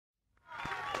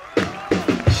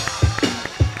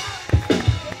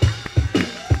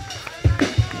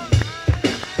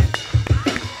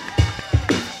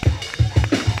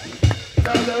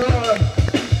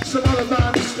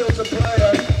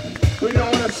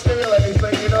steal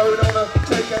anything, you know, we don't want to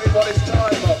take anybody's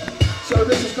time up. So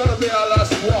this is going to be our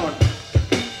last one.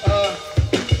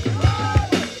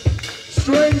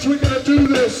 Strange we're going to do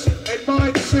this, it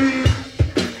might seem,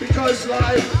 because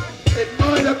like, it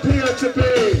might appear to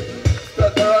be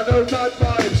that there are no bad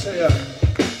vibes here.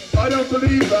 I don't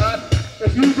believe that.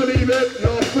 If you believe it,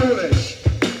 you're foolish.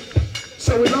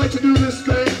 So we like to do this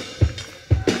thing,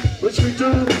 which we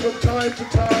do from time to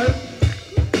time.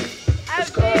 It's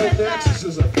called the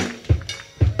exorcism.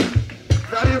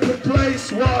 Now you can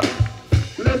place what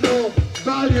little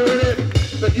value in it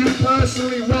that you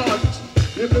personally want.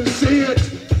 You can see it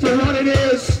for what it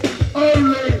is,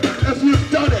 only if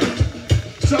you've done it.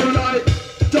 So like,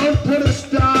 don't put us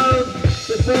down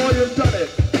before you've done it.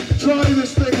 Try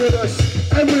this thing with us.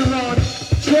 Everyone,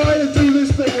 try to do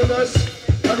this thing with us,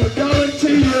 and we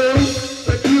guarantee you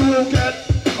that you will get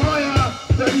higher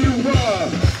than you were,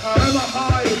 however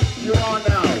high you are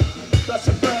now. That's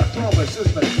a fair promise,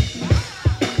 isn't it?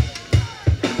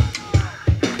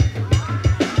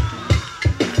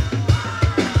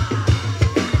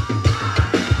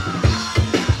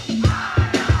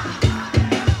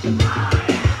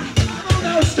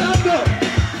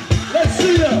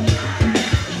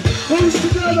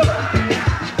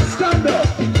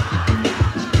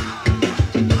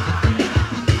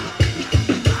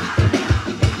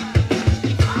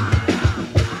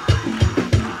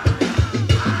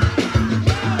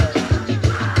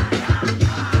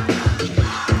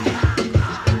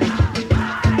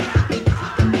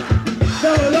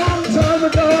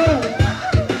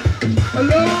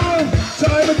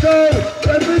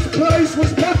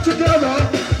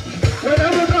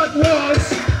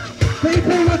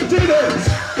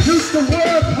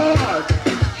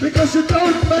 Because you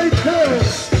don't make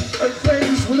hills and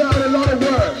things without a lot of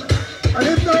work. And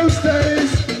in those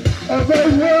days, although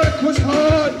work was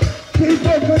hard,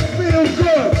 people could feel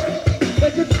good.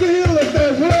 They could feel that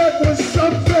their work was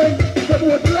something that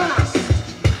would last.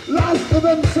 Last for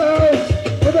themselves,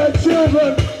 for their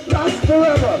children, last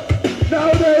forever.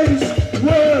 Nowadays,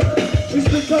 work is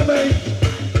becoming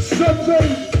something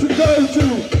to go to,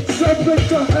 something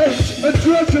to hate, a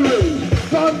drudgery,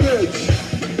 bondage.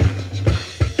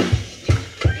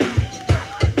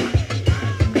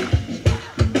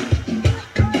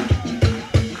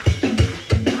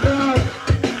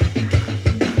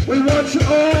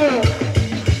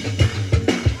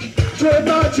 To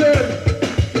imagine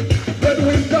that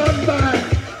we've gone back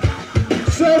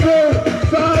several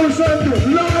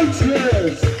thousand light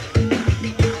years.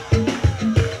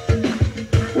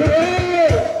 We're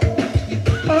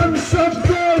all on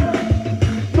something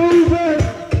moving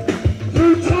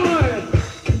through time.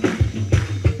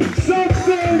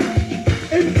 Something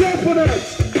indefinite,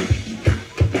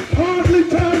 hardly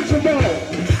tangible,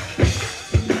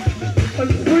 and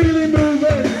freely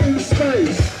moving in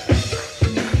space.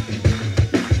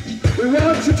 We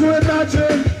want you to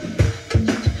imagine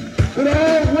that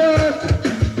all work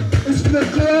is for the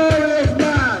glory of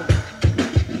man,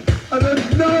 and that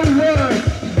no work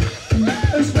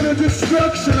is for the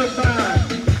destruction of man,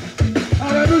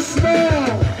 however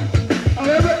small,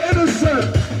 however innocent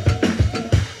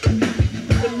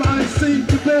it might seem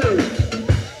to be.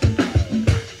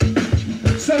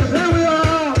 So here we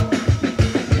are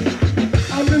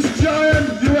on this giant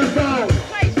UFO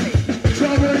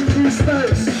traveling through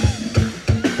space.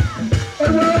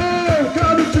 And we're all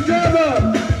gathered together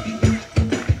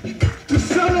to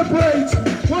celebrate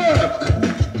work.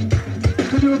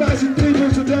 Can you imagine people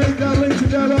today gathering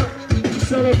together to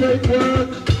celebrate work?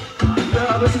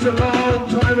 Yeah, this is a long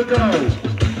time ago.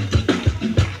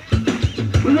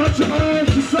 We want you all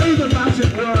to say the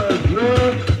magic word,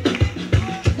 work,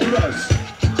 with us.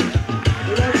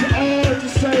 We want you all to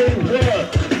say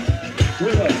work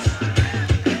with us.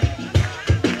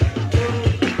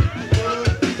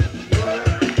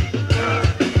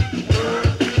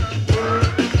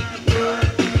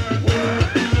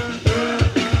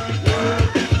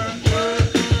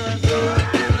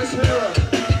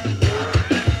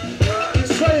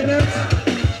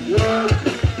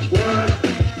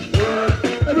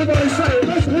 Everybody say it,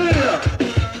 let's hear it.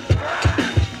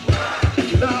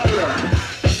 Louder.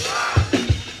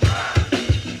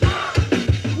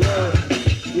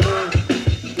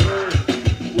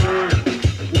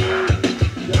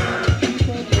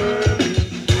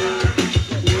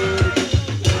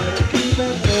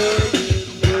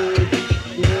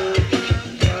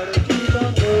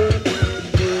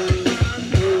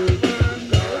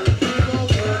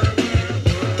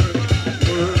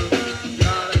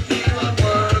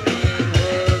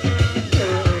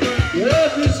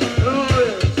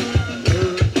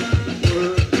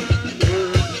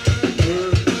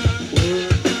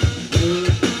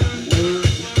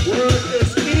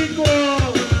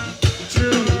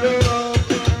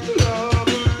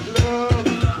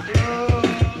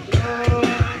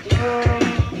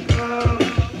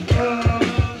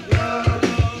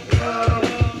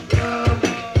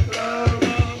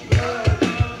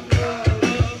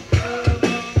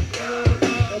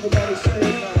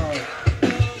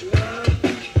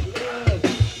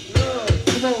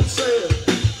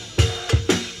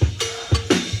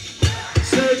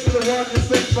 one you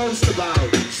think most about.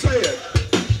 Say it.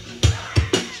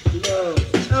 Love.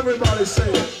 Everybody say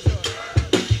it.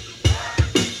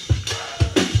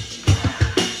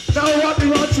 Now what we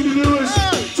want you to do is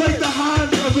take the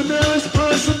hand of the nearest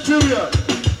person to you.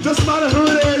 Doesn't matter who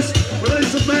it is, whether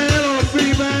it's a male or a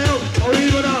female, or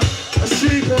even a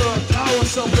sheep or a cow or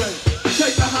something.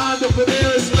 Take the hand of the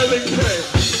nearest living thing.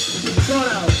 Go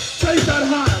now. Take that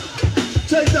hand.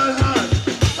 Take that hand.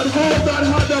 And hold that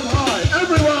hand up high.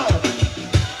 Everyone.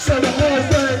 So the whole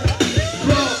thing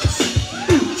rolls.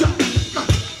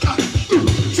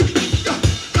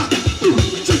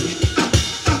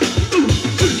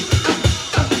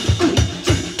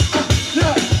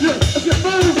 If you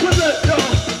move with it,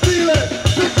 feel it,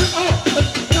 pick it up, and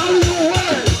carry it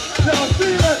away.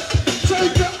 Feel it,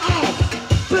 take it up,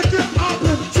 pick it up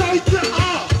and take it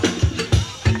up.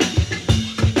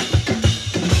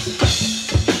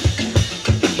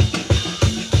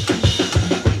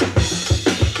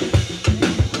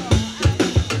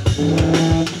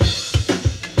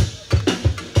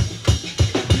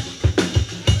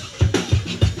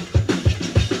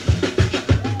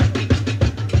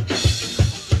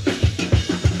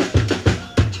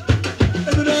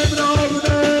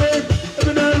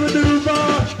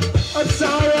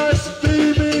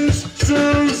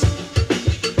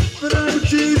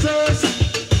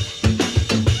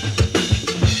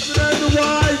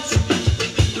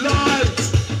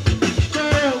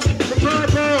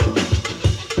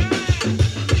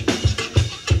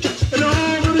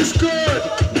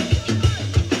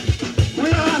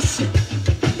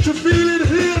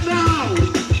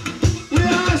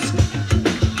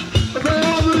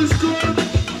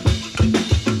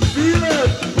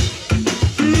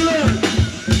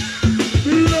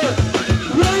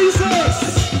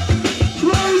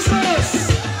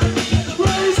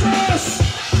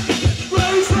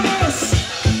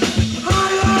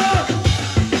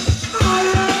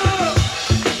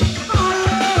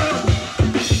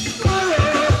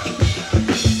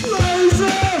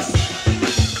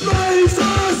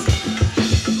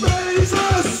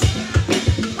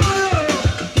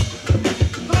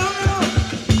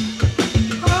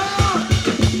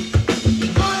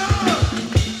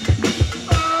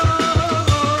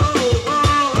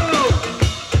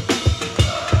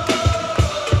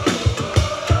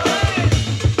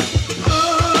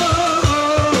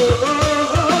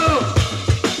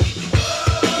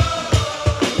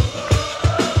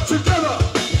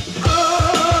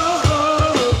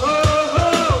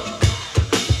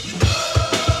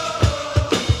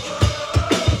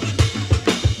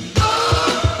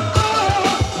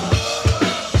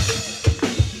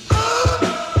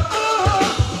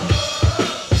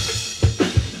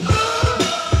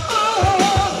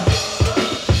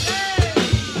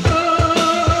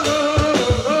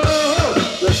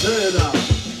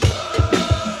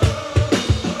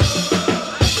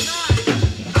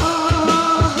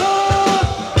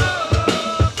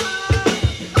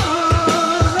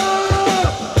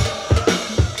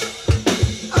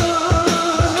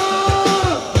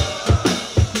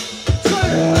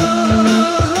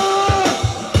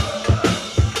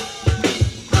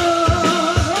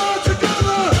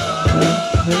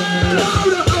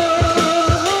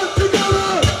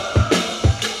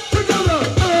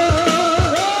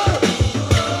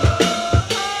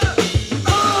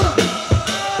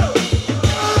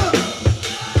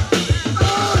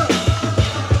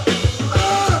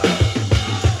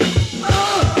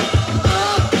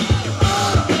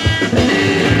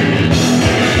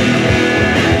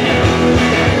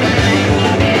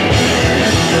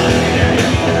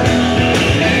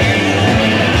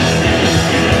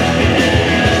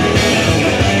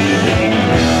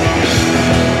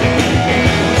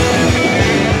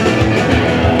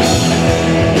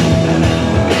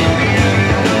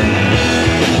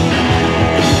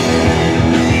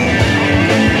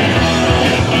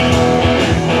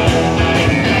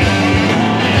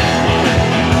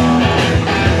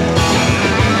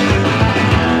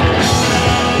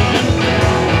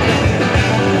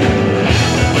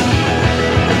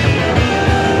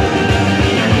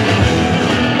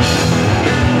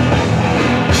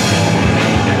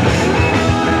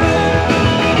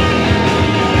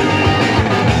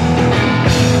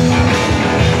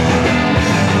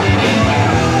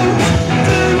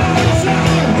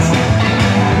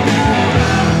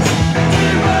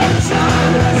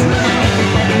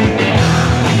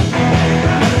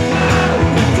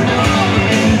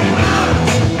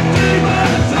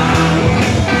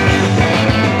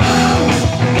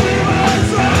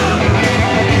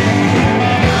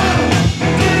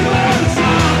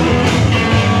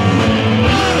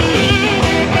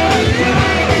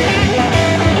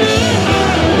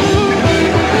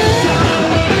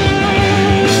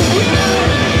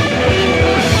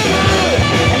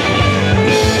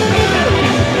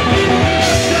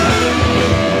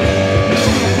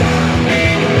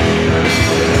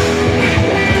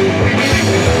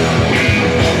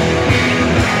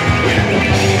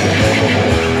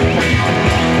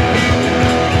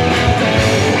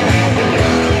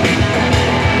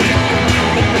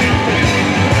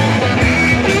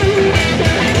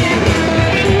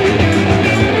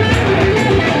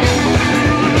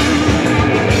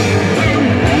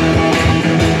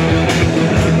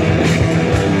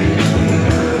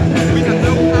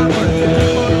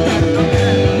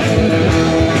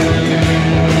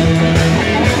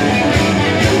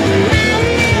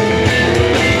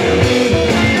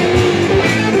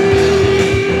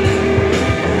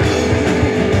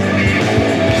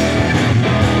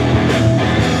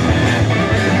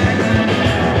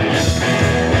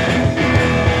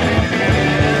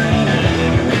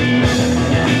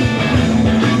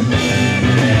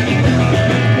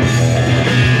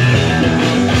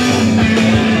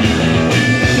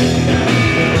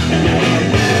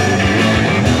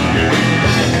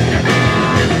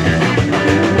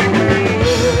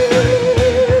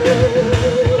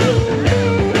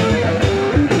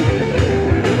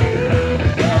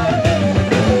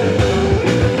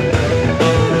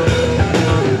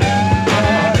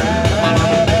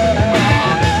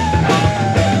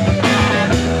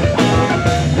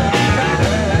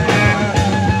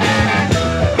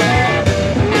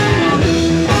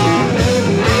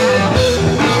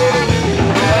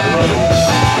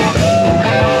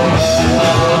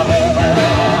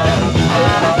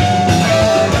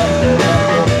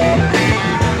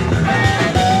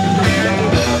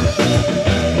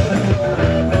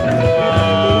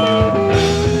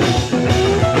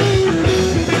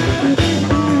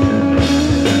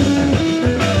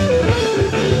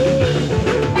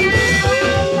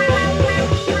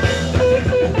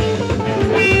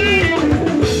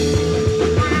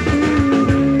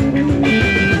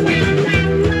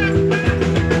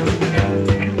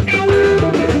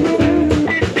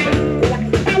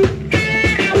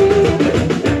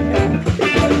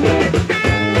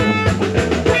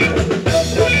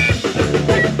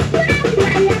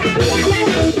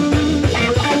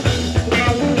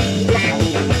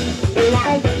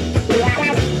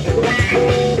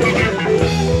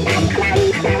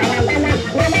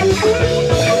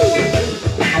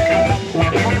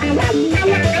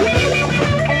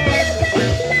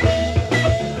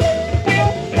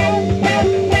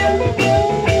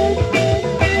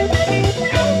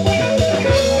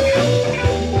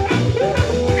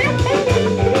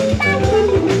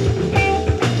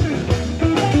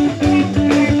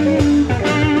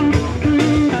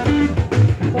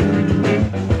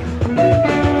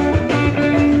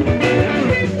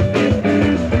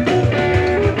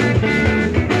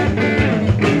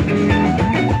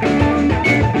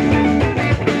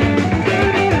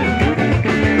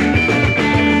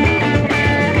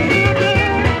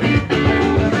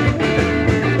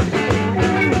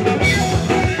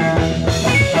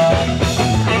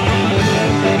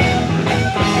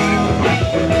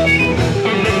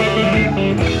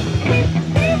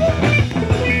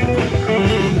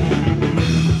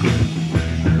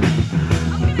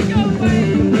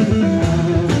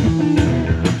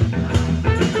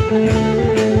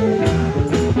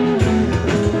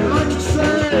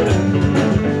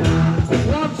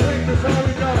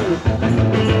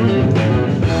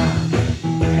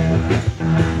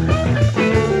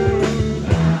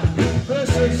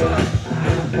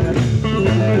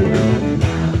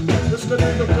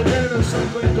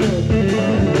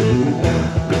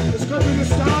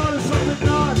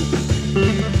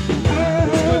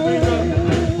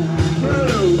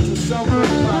 something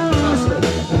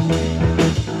fantastic.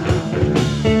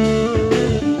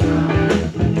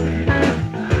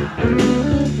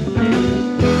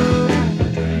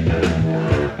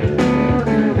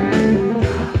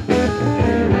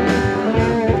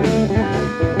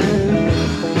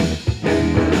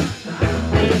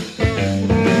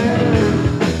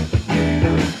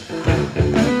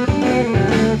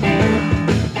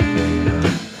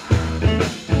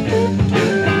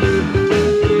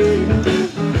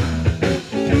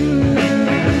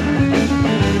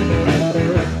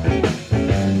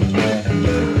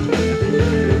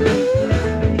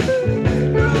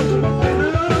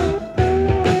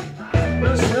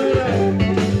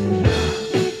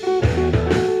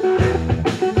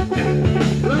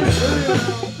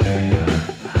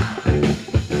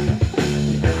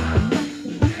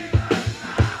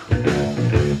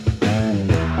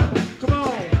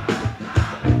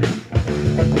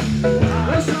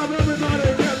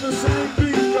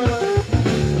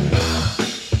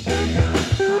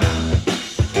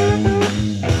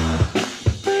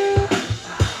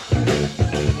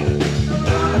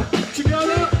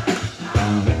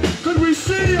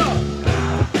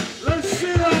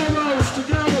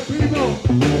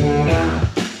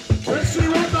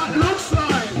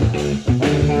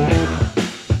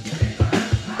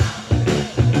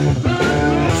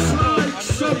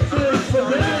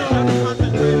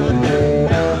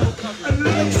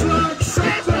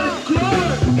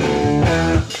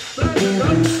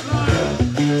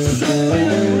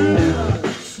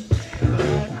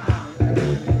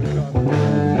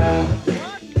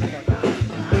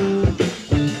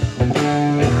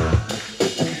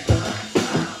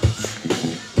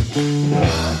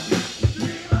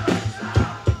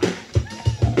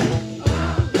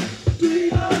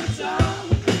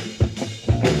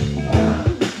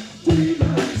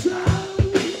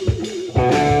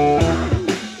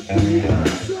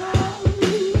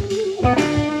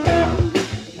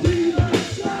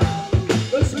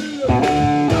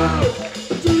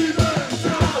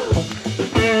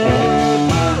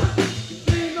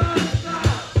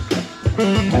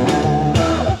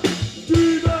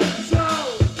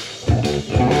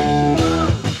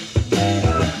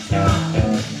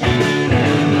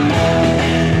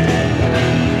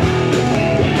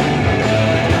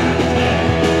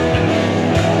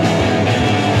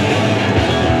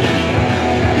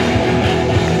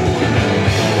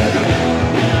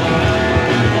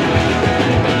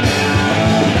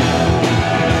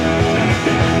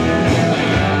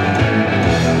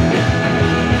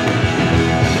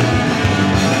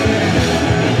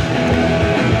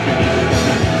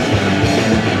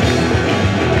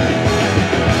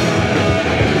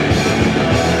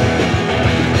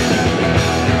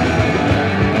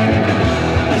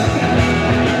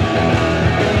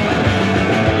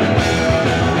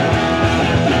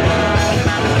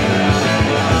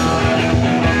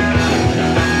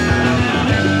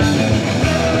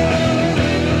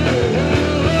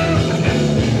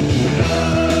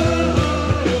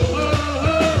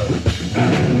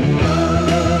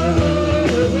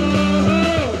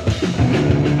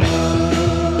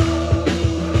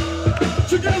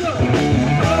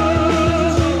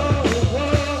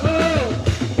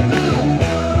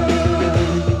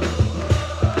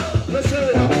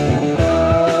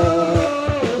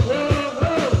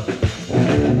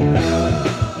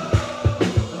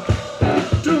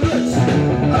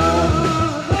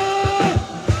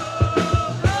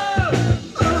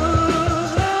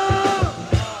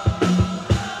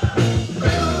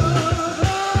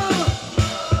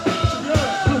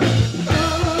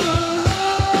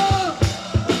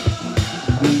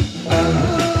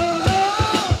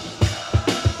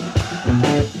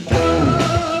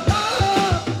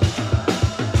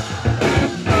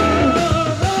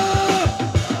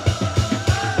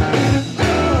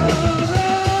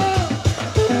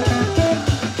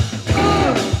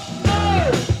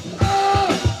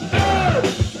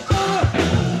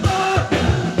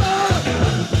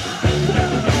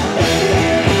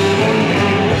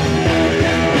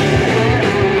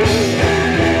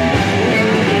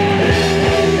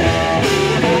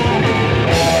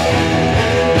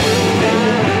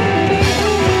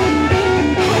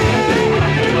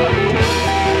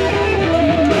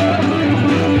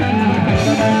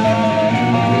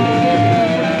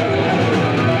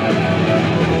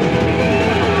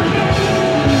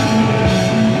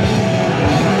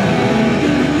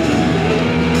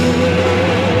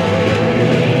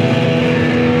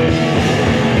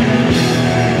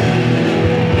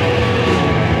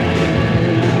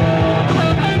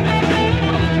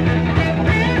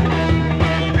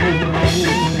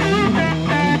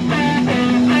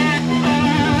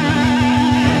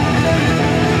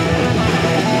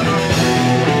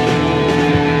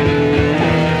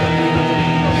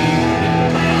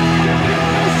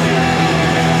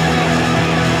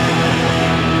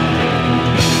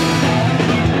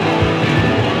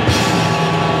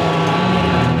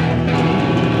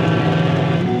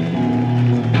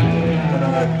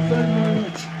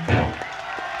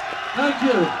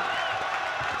 Thank you.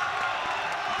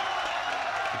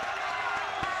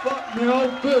 Fuck me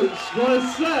old boots, what a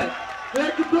set.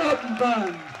 Edgar Broughton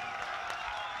Band.